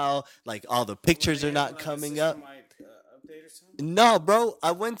profile. Like all the pictures are not coming up. Update or something? No, bro.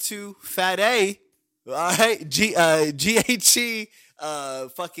 I went to Fat A. All right, GHE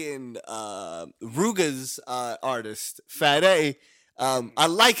fucking Ruga's artist, Fat A. I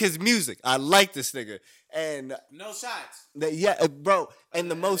like his music. I like this nigga. And No shots. bro.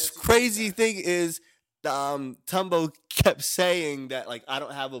 And the most crazy thing is, Tumbo kept saying that like I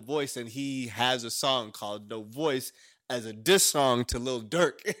don't have a voice, and he has a song called "No Voice" as a diss song to Lil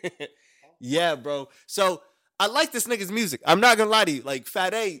Durk. Yeah, bro. So I like this nigga's music. I'm not gonna lie to you. Like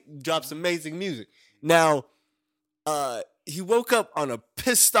Fat A drops amazing music. Now, he woke up on a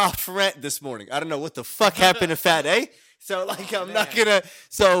pissed off rant this morning. I don't know what the fuck happened to Fat A. So like I'm not gonna.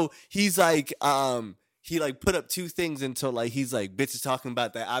 So he's like he like put up two things until like he's like bitches talking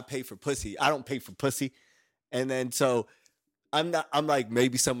about that I pay for pussy. I don't pay for pussy. And then so I'm like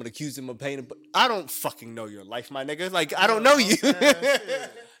maybe someone accused him of paying, but I don't fucking know your life, my nigga. Like I don't know you.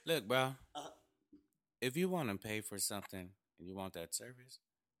 Look, bro. If you want to pay for something and you want that service,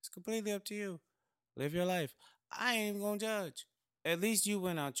 it's completely up to you. Live your life. I ain't even gonna judge. At least you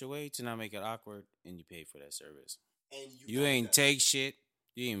went out your way to not make it awkward and you paid for that service. And You ain't take shit.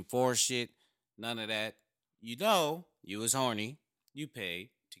 You ain't force shit. None of that. You know you was horny. You paid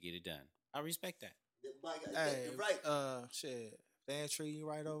to get it done. I respect that. Hey, you're right. Shit. Fan tree, you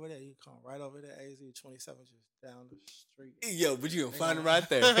right over there. You come right over there. AZ 27 just down the street. Yo, but you gonna find him right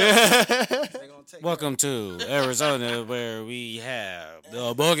there. They gonna take Welcome to Arizona, where we have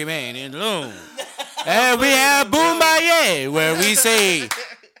the Boogeyman in the Loom. And we have Boombaye, where we say,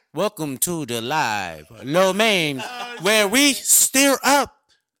 welcome to the live low main, where we stir up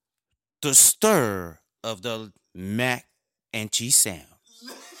the stir of the mac and cheese sound.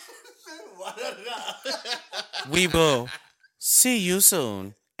 We will see you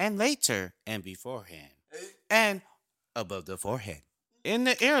soon and later and beforehand and above the forehead in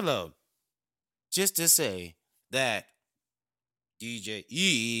the earlobe. Just to say that DJ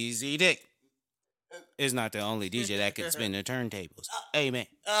Easy Dick is not the only DJ that can spin the turntables. Amen.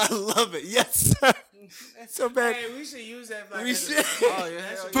 I love it. Yes, sir. So bad. Hey, we should use that. Like We should. Oh, yeah.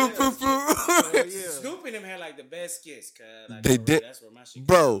 Hell Poo, yeah. poo, poo. Hell yeah. Scoop and them had like the best skits, cuz. Like, They for real, did. That's where my shit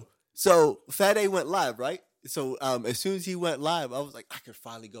Bro, so Fat A went live, right? So as soon as he went live, I was like, I could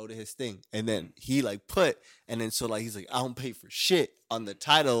finally go to his thing. And then he like put, and then so like he's like, I don't pay for shit on the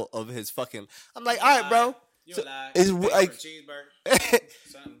title of his fucking. I'm like, all right, bro. You So, lie. it's You paid like- for a cheeseburger.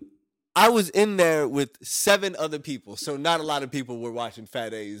 Something. I was in there with 7 other people, so not a lot of people were watching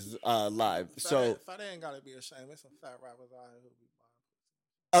Fat A's live. So, Fat ain't gotta be ashamed. There's some fat rappers out here who be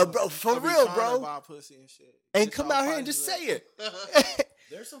buying. bro, for Who be real, trying to bro, buy pussy and shit. and Get come y'all out here and prices just up. say it.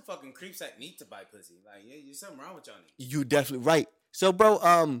 There's some fucking creeps that need to buy pussy. Like, yeah, there's something wrong with y'all niggas. You definitely right. So, bro,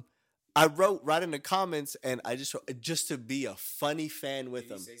 I wrote right in the comments, and I just wrote, just to be a funny fan with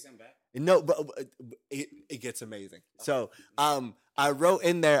Did him. you say something back? No, but it gets amazing. So, I wrote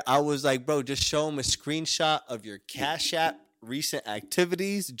in there, I was like, bro, just show him a screenshot of your Cash App recent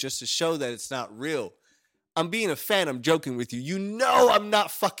activities just to show that it's not real. I'm being a fan. I'm joking with you. You know I'm not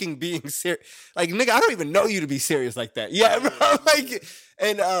fucking being serious. Like, nigga, I don't even know you to be serious like that. Yeah, bro. Like,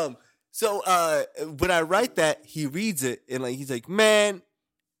 and so when I write that, he reads it and like he's like, man,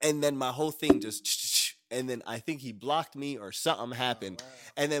 and then my whole thing just, and then I think he blocked me or something happened,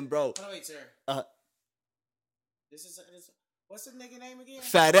 and then bro, Oh, wait, sir. This is what's the nigga name again?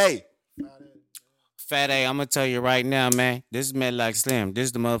 Fat A. Fat A, I'm gonna tell you right now, man. This is Mad Like Slim. This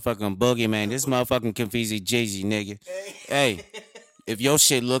is the motherfucking boogeyman. This motherfucking Confeezy Jay-Z, nigga. Hey, if your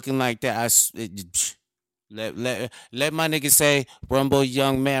shit looking like that, let my nigga say, Rumble,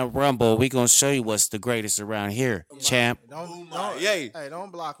 young man, Rumble. We gonna show you what's the greatest around here, champ. Don't, Yay. hey,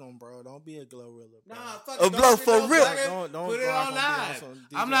 don't block them, bro. Don't be a Glorilla, bro. Nah, fuck Oh, it. bro, Don't for do real. no Don't Put it block on 'em, be on live. some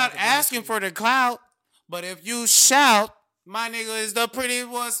I'm DJ not academic asking shit. for the clout, but if you shout, my nigga is the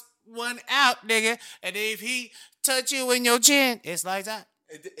prettiest one out, nigga. And if he touch you in your chin, it's lights out.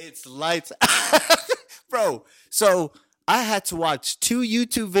 It's lights, bro. So I had to watch 2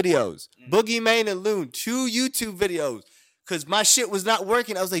 YouTube videos, Boogeyman and Loon, 2 YouTube videos, because my shit was not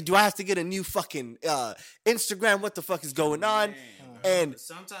working. I was like, do I have to get a new fucking Instagram? What the fuck is going on? And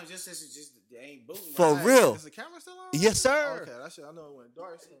Sometimes just it ain't booting. for right. real, Is the camera still on? yes, sir. Okay, that shit. I know it went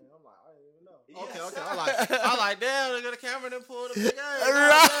dark. Screen. I'm like, I didn't even know. Okay. I like, damn. They got a camera and pull the big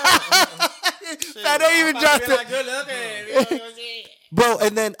ass. That ain't even dropped Like, it. good looking. Bro,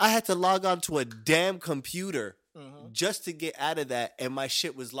 and then I had to log on to a damn computer Mhm. just to get out of that, and my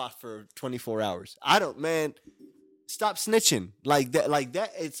shit was locked for 24 hours. I don't, man. Stop snitching like that. Like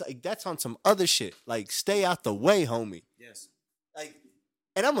that. It's like that's on some other shit. Like, stay out the way, homie. Yes. Like,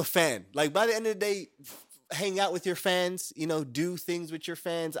 and I'm a fan. Like, by the end of the day, hang out with your fans. You know, do things with your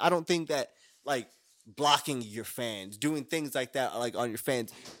fans. I don't think that like blocking your fans, doing things like that, like on your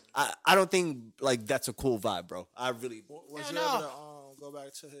fans. I don't think like that's a cool vibe, bro. I really. Was Hell you no. able to go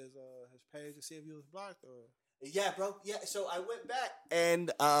back to his page to see if he was blocked or? Yeah, bro. Yeah. So I went back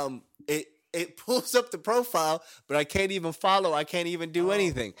and it pulls up the profile, but I can't even follow. I can't even do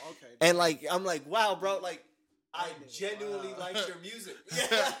anything. Okay. And like I'm like, wow, bro. Like I That nigga genuinely wild. like your music.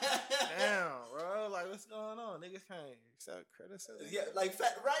 Damn, bro. Like, what's going on? Niggas can't accept criticism. Yeah, like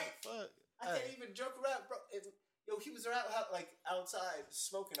right. Fuck. I can't even joke around, bro. Yo, he was around like outside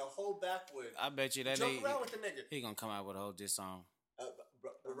smoking a whole backwood. I bet you that Joke nigga, around with the nigga. he gonna come out with a whole diss song.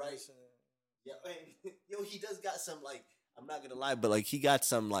 Bro, right. Yeah, and, yo, he does got some like I'm not gonna lie, but like he got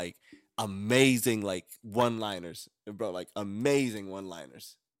some like amazing like one-liners, bro. Like amazing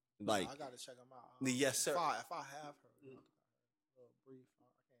one-liners. Like I gotta check him out. yes, sir. If I have her, a little brief. I can't really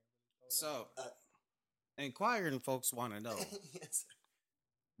go So, inquiring folks want to know Yes, sir.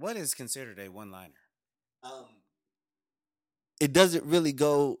 what is considered a one-liner. It doesn't really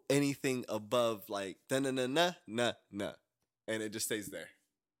go anything above like na na na na na na, and it just stays there.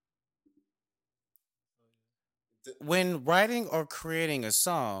 When writing or creating a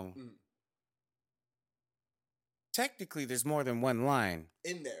song, Mm. technically there's more than one line.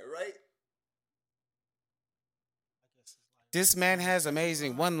 In there, right? I guess it's like This man has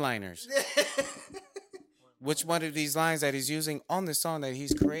amazing one-liners. Which one of these lines that he's using on the song that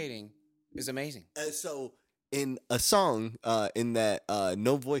he's creating is amazing? So in a song, in that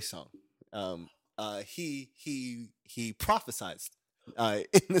No Voice song, he prophesied in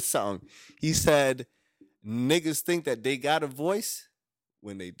the song. He said, "Niggas think that they got a voice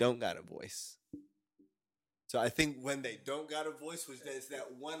when they don't got a voice." So I think when they don't got a voice was there's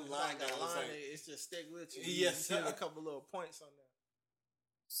that one line that was like, it's just stick with you. Yes, You hit sir. a couple little points on there.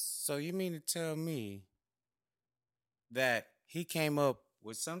 So you mean to tell me that he came up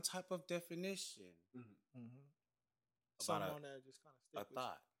with some type of definition Mm-hmm. about Something on there just kind of stick a with you.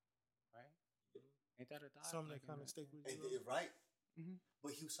 thought, right? Ain't that a thought? Something that kind of stick with and you. right? Mhm.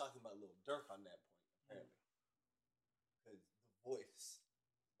 But he was talking about Lil Durk on that point, apparently. Because the voice,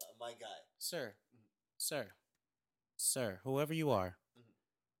 my guy. Sir, sir, whoever you are,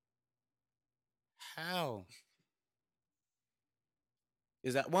 how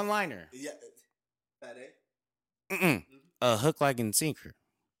is that one-liner? Yeah, Fat A. Mm-mm. A hook, like, and sinker.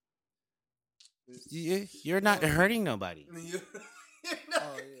 You're not hurting nobody. Oh yeah.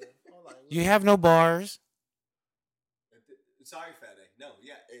 Oh, like, You have no bars. Sorry, Fat A. No,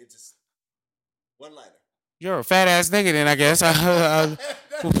 yeah, it's just one liner. You're a fat ass nigga, then I guess. What?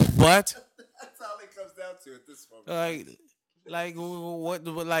 That's all it comes down to at this moment.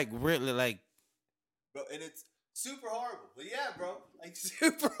 What? Like, really? Like, Bro, and it's super horrible. But yeah, bro. Like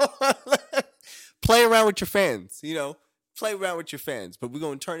super horrible. Play around with your fans, you know. Play around with your fans. But we're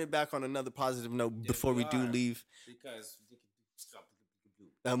gonna turn it back on another positive note before we do leave. because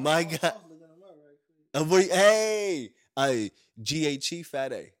My I God. was looking him up right quick. Hey, GHE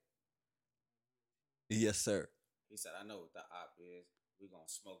Fat A. Yes, sir. he said, "I know what the op is. We're gonna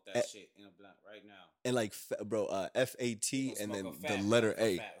smoke that shit in a blunt right now." And like, bro, FAT We gonna and then smoke a the fat letter one for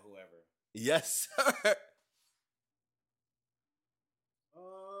A. fat whoever. Yes, sir.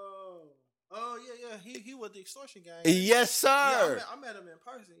 Oh yeah. He was the extortion gang. Yes, Yeah, sir. I met him in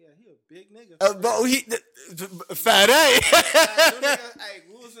person. Yeah, he a big nigga. Bro, Fat A. Hey,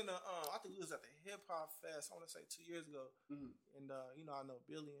 we was in the I think we was at the hip hop fest. I want to say 2 years ago, Mhm. and you know I know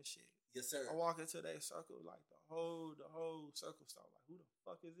Billy and shit. Yes, sir. I walk into that circle, like the whole circle start like, who the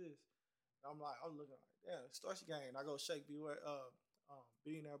fuck is this? And I'm looking like, damn, extortion gang. And I go shake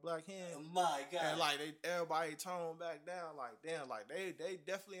Billionaire Black Hand. My God. And like everybody tone back down, like damn, like they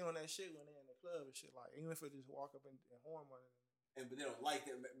definitely on that shit when they in the club and shit. Like even if they just walk up and horn one of them. But they don't like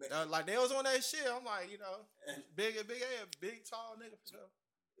it. Like they was on that shit. I'm like, you know, big tall nigga for sure.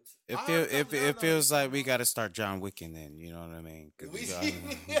 It feels like we got to start John Wicking then. You know what I mean? 'Cause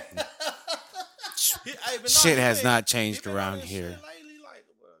shit has not changed around here. Lately, like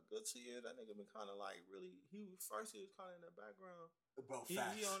good 2 years, that nigga been kind of like really. He was kind of in the background. Bro, He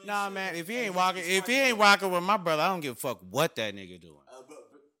facts. on his Nah, shit. man. If he Hey, ain't he's rocking with my brother, I don't give a fuck what that nigga doing.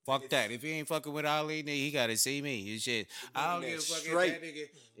 Fuck it's- that. If he ain't fucking with Ali, nigga, he gotta see me. His shit. I don't man, give a fuck if straight. that nigga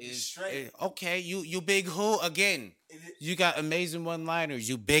is Straight. okay. You big who again? Is it- You got amazing one-liners.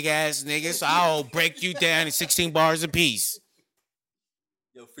 You big ass nigga. So I'll break you down in 16 bars apiece.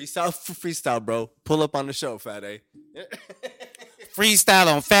 Yo, freestyle, bro. Pull up on the show, Fat A.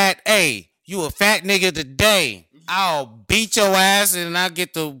 Freestyle on Fat A. You a fat nigga today. I'll beat your ass and I'll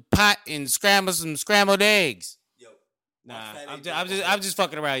get the pot and scramble some scrambled eggs. Yo, Nah, Fat A I'm just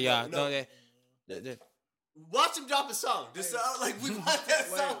fucking around, y'all. No. watch him drop a song. Just like we want that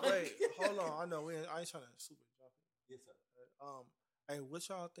song. Wait, hold on. I know I ain't trying to super jump it. Yes, sir. Hey, what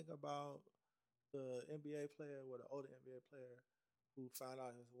y'all think about the NBA player, or the older NBA player, who found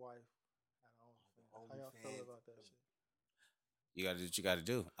out his wife had an OnlyFans? How y'all feel OnlyFans. about that shit? You got to do what you got to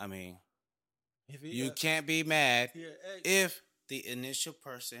do. I mean, If he you got- can't be mad he a ex, if the initial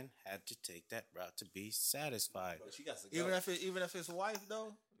person had to take that route to be satisfied. Bro, she got to go. even if it's wife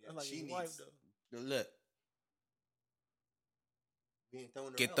though, Yeah, like she his wife needs- though. Look, We ain't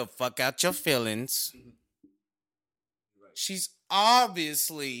throwing her get out. the fuck out your feelings. Right. She's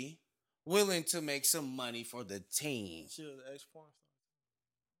obviously willing to make some money for the team. She was an ex porn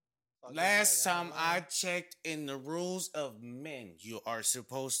star. Last time I checked, in the rules of men, you are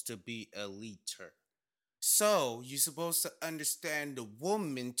supposed to be a leader. So you're supposed to understand the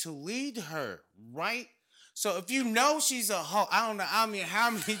woman to lead her, right? So if you know she's a hoe, I don't know how many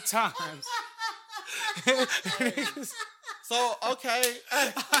times. So okay,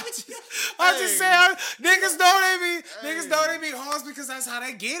 I'm just saying, niggas know they be hoes because that's how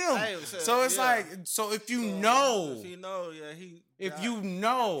they get them. Hey, so it's yeah. like, so if you know, if you know, yeah, you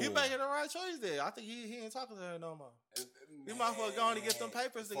know, he making the right choice there. I think he ain't talking to her no more. You might as well go on and get them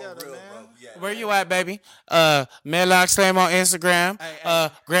papers For together, real, man. bro. Yeah. where you at, baby? Medlock Slam on Instagram. Hey.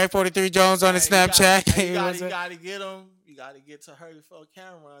 Greg43 Jones on the Snapchat. You gotta get him. You gotta get to her before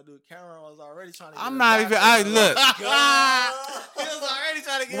Cameron. Dude, Cameron was already trying to. Get I'm her not back even. on I her. look. He was already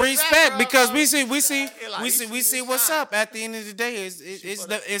trying to get her Respect, back, because bro. we see Like, he we shoot see his what's shot. up. At the end of the day, it's put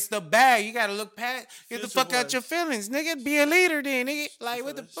the the bag. You gotta look past. Get the Future fuck out boys. your feelings, nigga. Be a leader, then, nigga. Like for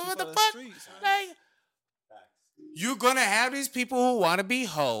what the the- she what for the the fuck? streets, man. Like, you're gonna have these people who want to be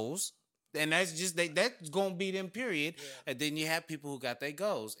hoes, and that's just that's gonna be them. Period. Yeah. And then you have people who got their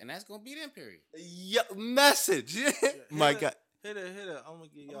goals, and that's gonna be them. Period. Yo, message. My God. Hit it. I'm gonna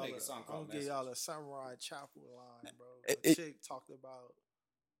give y'all. make a song I'm called gonna give Message. y'all a Samurai Chapel line, bro. It- A chick talked about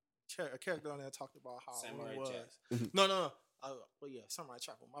a character on there talked about how Samurai it was. Jack. No. Well, yeah, Samurai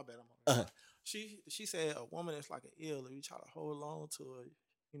Chapel. My bad. I'm on Uh-huh. She said a woman is like an eel. If you try to hold on to her,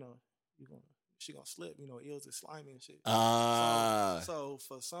 you know, she gonna slip. You know, eels is slimy and shit. So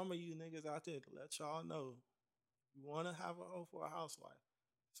for some of you niggas out there, to let y'all know, you want to have a hoe for a housewife.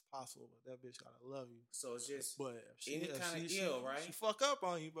 It's possible, but that bitch gotta love you. So it's just But if any if kinda she, ill, right? She fuck up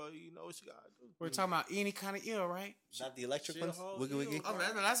on you, bro. You know what you gotta do. we're talking about any kind of ill, right? Not the electric She a ones. whole Wiggy deal, wiggy. bro.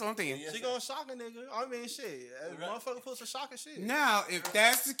 That's what I'm thinking. Yeah. She gonna shock a nigga. I mean, shit. Motherfucker put some shocking shit. Now, if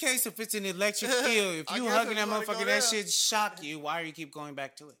that's the case, if it's an electric eel, if I you guess hugging that if you wanna motherfucker, go that there. shit shock you. Why do you keep going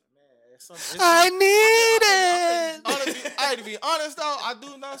back to it? Man, I need it. To be honest though, I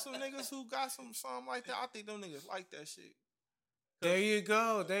do know some niggas who got something like that. I think them niggas like that shit. There you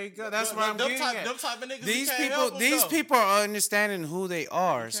go. That's But what I'm them getting type, at. Them type of niggas, These you can't help people, 'em, though. people are understanding who they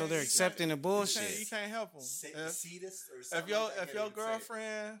are, You so can't- they're you accepting the can't- bullshit. You can't help them. See this or If something your like that, if your can't even say it.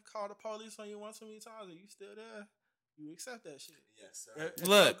 girlfriend called the police on you once too many times and you still there, you accept that shit. Yes, sir. If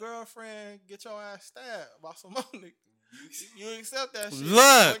Look. your girlfriend get your ass stabbed by some money, you accept that shit.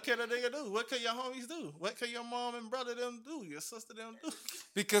 Look. What can a nigga do? What can your homies do? What can your mom and brother them do? Your sister them do?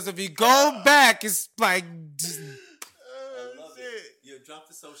 Because if you go back, it's like I love it. Yo, drop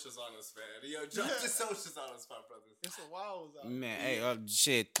the socials on us, man. Yo, drop the socials on us, my brothers. It's a wild out. man, hey,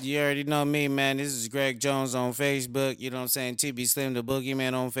 shit. You already know me, man. This is Greg Jones on Facebook. You know what I'm saying? TB Slim the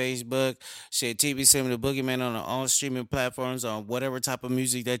Boogeyman on Facebook. Shit, TB Slim the Boogeyman on all streaming platforms on whatever type of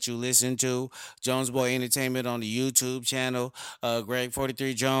music that you listen to. Jones Boy Entertainment on the YouTube channel.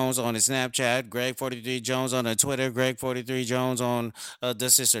 Greg43 Jones on the Snapchat. Greg43 Jones on the Twitter. Greg43 Jones on the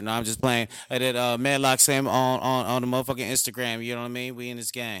sister. No, I'm just playing. And then Madlock Slim on the motherfucking Instagram. You know what I mean? We in this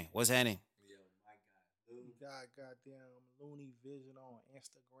gang. What's happening? Yo, my God. You got goddamn Looney Vision on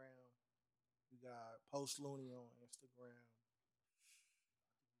Instagram. You got Post Looney on Instagram.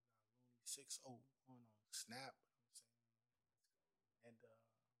 Looney 601 on Snap. And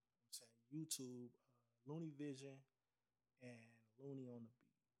I'm saying YouTube, Looney Vision, and Looney on the beat.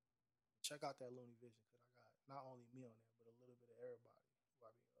 Check out that Looney Vision because I got not only me on there, but a little bit of everybody who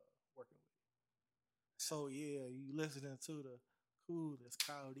I be working with. So yeah, you listening to the coolest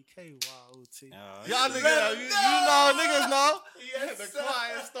Coyote KYOT. Y'all niggas, you know, niggas know. Yes, The sir.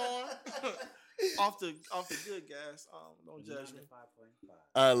 Quiet Storm. off the good gas. Don't judge me.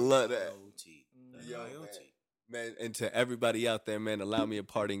 I love that. Yo, Man, and to everybody out there, man, allow me a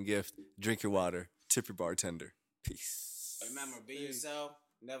parting gift. Drink your water. Tip your bartender. Peace. Remember, be yourself.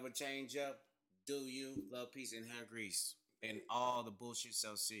 Never change up. Do you. Love, peace, and hair grease. And all the bullshit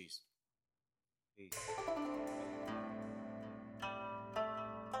self-sees. Peace.